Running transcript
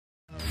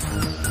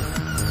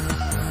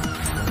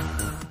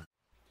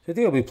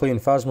Today I'll be playing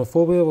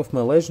Phasmophobia with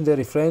my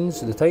legendary friends,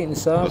 the Titan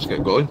Sav, Let's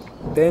get going.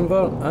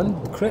 Denver and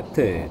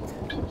Cryptid.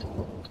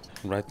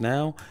 Right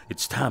now,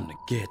 it's time to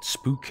get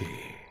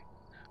spooky.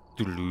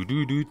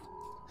 Doodle-doo-doo-doo.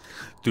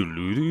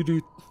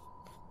 Doodle-doo-doo-doo.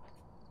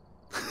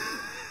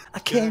 I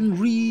can't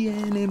read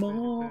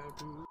anymore.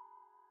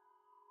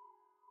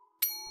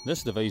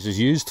 This device is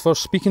used for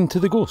speaking to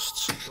the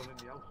ghosts.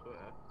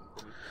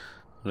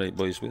 Right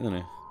boys, wait a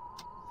minute.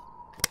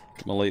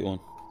 Get my light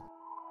on.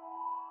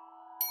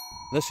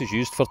 This is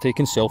used for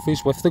taking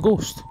selfies with the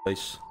ghost.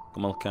 Nice, got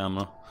my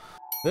camera.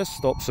 This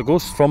stops the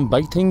ghost from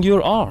biting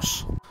your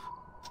arse.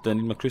 Do I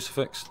need my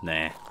crucifix?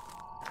 Nah.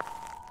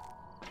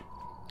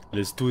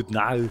 Let's do it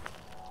now.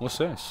 What's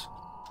this?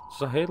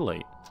 It's a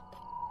headlight.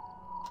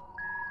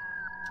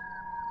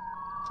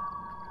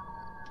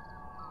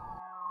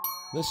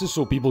 This is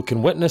so people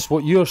can witness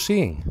what you're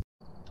seeing.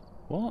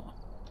 What?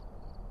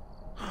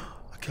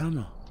 A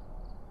camera.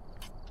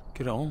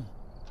 Get it on.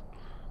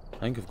 I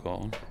think I've got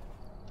one.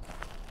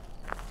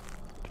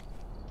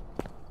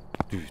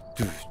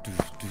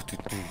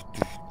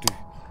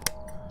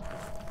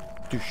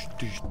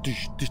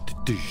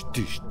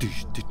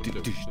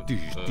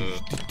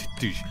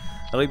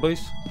 Alright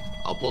boys?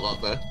 I'll put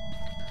that there.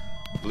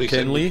 At least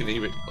Ken Lee? can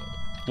hear it.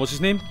 What's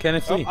his name?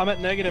 Kenneth Lee? I'm at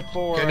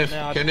 -4 Kenneth- right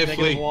now. Kenneth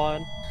Lee.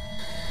 -1.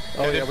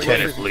 Oh yeah, we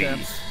Kenneth got Lee. freezing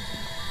temps.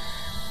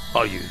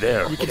 Are you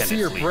there? You can Kenneth see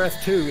your Lee?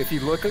 breath too. If you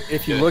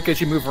look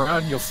as you move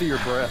around, you'll see your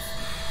breath.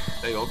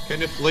 There you go,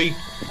 Kenneth Lee.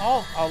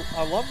 Oh,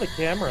 I love the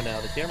camera now.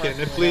 The camera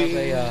Kenneth actually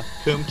Lee, has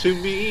come to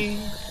me.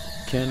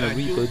 Can I and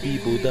read you'll a be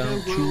debo in down a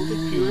world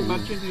of pure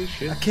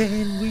imagination. I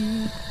can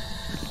read.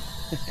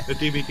 A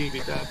DVD.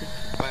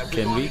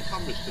 Can we?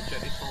 Cameras to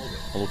Jenny's folder.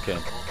 Hello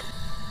Ken.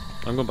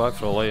 I'm going back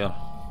for a lighter.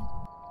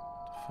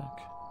 Fuck.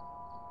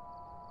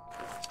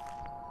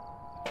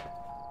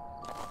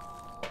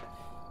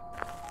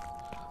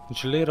 When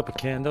she lit up a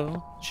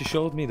candle, she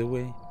showed me the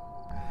way.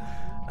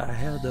 I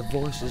heard the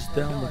voices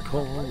down the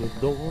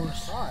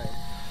corridors.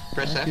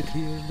 Press I F. could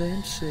hear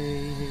them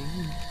say,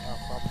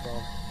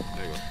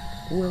 There you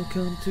go.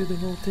 welcome to the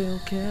Hotel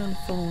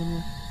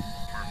California.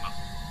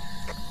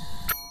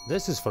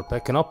 This is for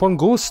picking up on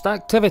ghost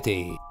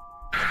activity.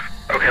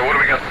 Okay, what do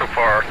we got so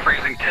far?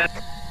 Freezing 10?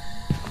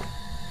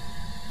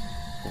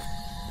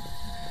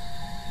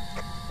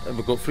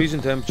 We've got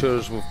freezing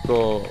temperatures, we've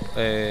got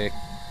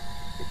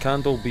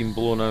candle being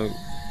blown out.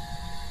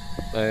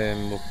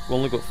 We've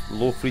only got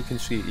low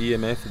frequency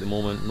EMF at the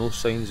moment, no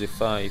signs of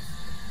 5.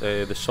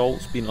 The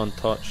salt's been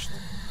untouched,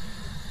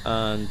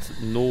 and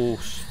no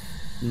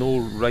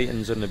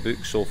writings in the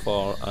book so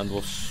far, and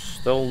we've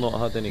still not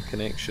had any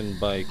connection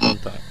by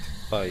contact,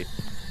 by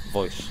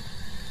voice.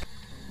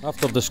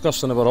 After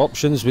discussing our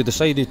options, we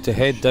decided to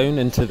head down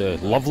into the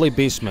lovely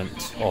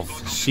basement of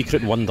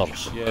Secret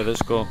Wonders. Yeah,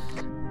 let's go.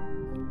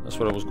 That's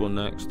where I was going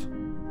next.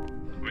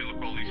 Wait,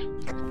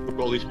 look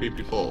all these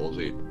creepy photos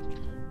here.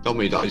 Tell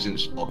me that isn't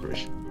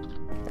stalkerish.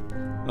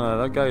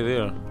 That guy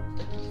there,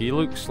 he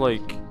looks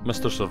like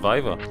Mr.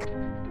 Survivor.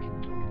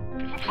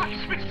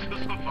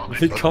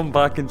 You come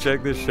back and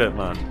check this shit,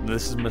 man.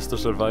 This is Mr.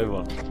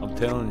 Survivor. I'm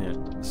telling you.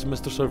 This is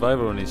Mr.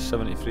 Survivor when he's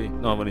 73.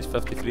 No, when he's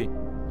 53.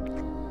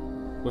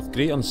 With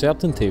great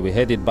uncertainty, we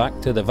headed back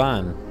to the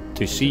van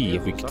to see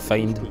if we could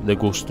find the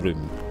ghost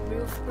room.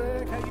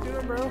 How you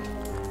doing, bro?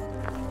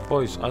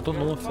 Boys, I don't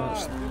know if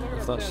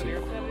that's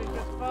it.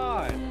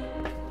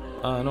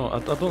 No, I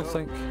don't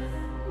think.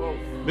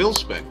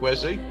 Milspec,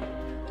 where's he?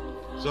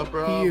 What's up,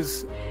 bro?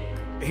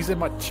 He's in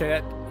my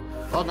chat.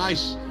 Oh,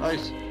 nice.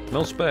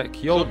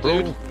 Milspec, yo, What's up,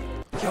 bro. dude?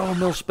 Yo,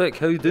 Milspec,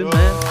 how you doing,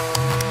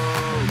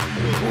 man?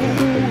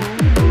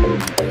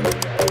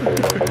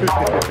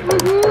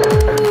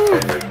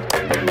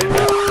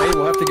 Hey,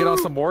 we'll have to get on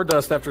some more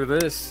dust after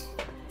this.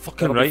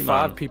 Fucking That'll be right,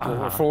 5 man. people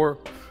or 4.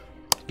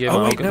 Yeah, Oh,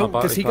 man, wait, I'll get no,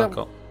 my 'cause battery he pack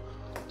got- up.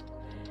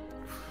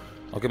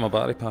 I'll get my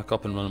battery pack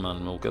up and running, man,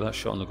 and we'll get that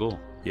shit on the go.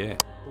 Yeah.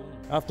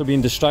 After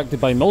being distracted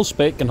by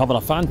Milspec and having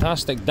a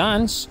fantastic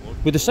dance,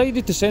 we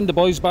decided to send the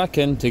boys back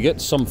in to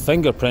get some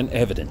fingerprint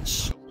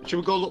evidence. Should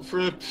we go look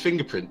for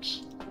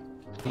fingerprints?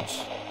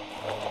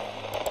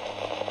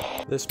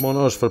 This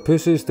monitor's for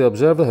pussies to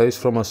observe the house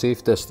from a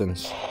safe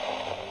distance.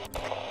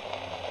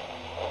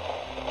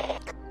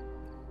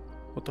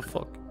 What the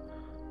fuck?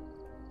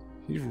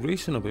 He's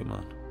racing about,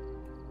 man.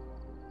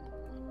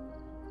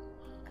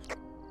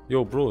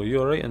 Yo, bro, you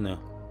alright in there?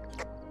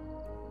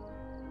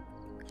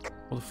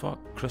 What the fuck?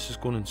 Chris is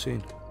going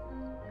insane.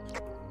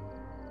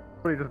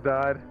 He just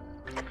died.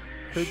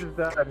 He just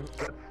died.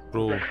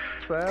 Bro.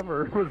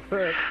 Saver, was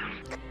that?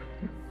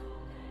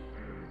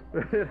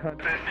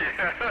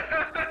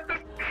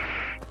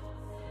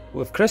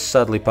 With Chris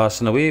sadly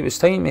passing away, it was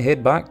time to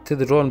head back to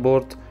the drawing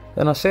board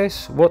and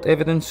assess what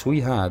evidence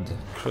we had.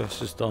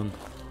 Chris is done.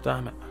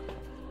 Damn it.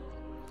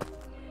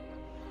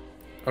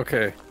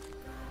 Okay.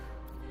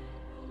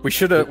 We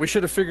should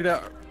have figured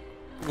out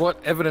what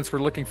evidence we're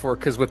looking for,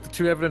 because with the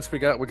 2 evidence we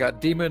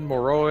got Demon,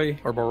 Moroi,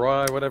 or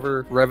Morai,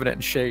 whatever, Revenant,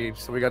 and Shade.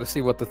 So we got to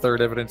see what the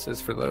 3rd evidence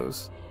is for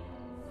those.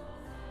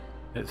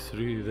 It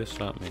threw this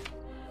at me.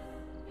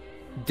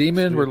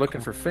 Demon, we're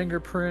looking for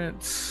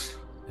fingerprints.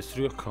 It's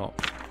 3 o'clock.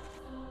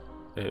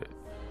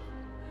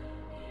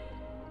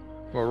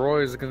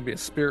 Leroy, is it going to be a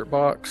spirit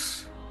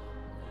box?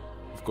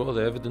 We've got all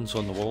the evidence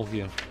on the wall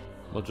here.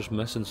 We're just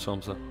missing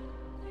something.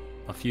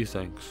 A few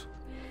things.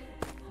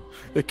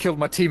 They killed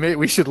my teammate,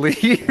 we should leave.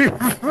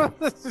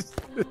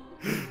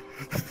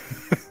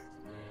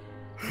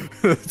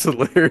 It's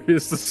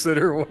hilarious, the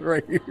center one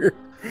right here.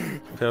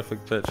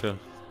 Perfect picture.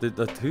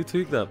 Who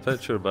took that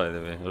picture, by the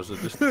way? Or was it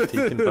just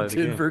taken by the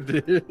Denver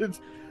game?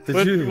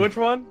 did. Which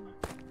one?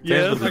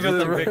 Yes, I got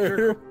that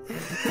picture.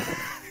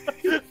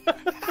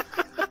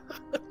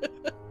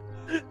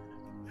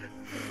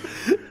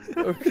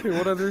 Okay,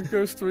 what other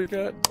ghost we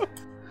got?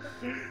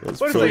 That's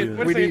Wait a brilliant. second,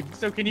 wait a second.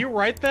 So can you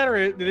write that,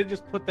 or did it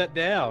just put that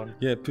down?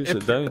 Yeah, it puts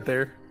it down.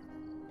 There.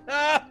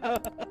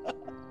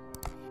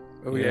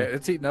 Oh yeah, Yeah.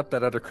 it's eating up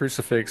that other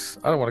crucifix.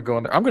 I don't want to go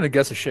in there. I'm going to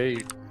guess a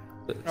shade.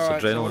 It's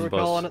Alright, so what are adrenaline we buzz.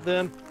 calling it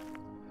then?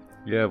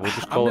 Yeah, we'll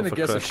just I'm call going it to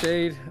for guess a Chris.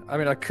 shade. I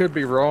mean, I could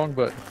be wrong,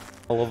 but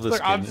I love this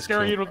Look, game. I'm it's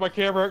staring cool. in with my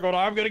camera going,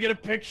 I'm gonna get a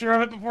picture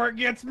of it before it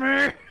gets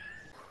me!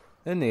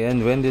 In the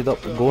end, we ended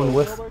up going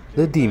with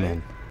the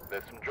demon.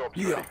 There's some jobs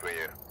ready for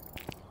you.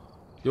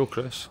 Yo,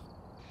 Chris.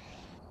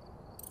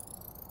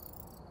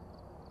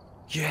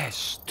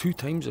 Yes, 2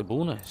 times the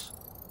bonus.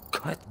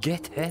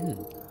 Get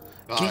in.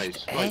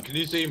 Nice. Get Right, in. can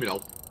you see me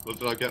now? What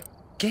did I get?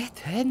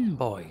 Get in,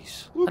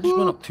 boys. I just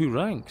went up 2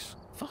 ranks.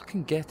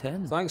 Fucking get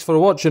in. Thanks for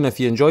watching. If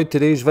you enjoyed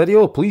today's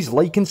video, please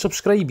like and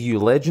subscribe, you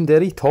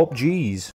legendary top Gs.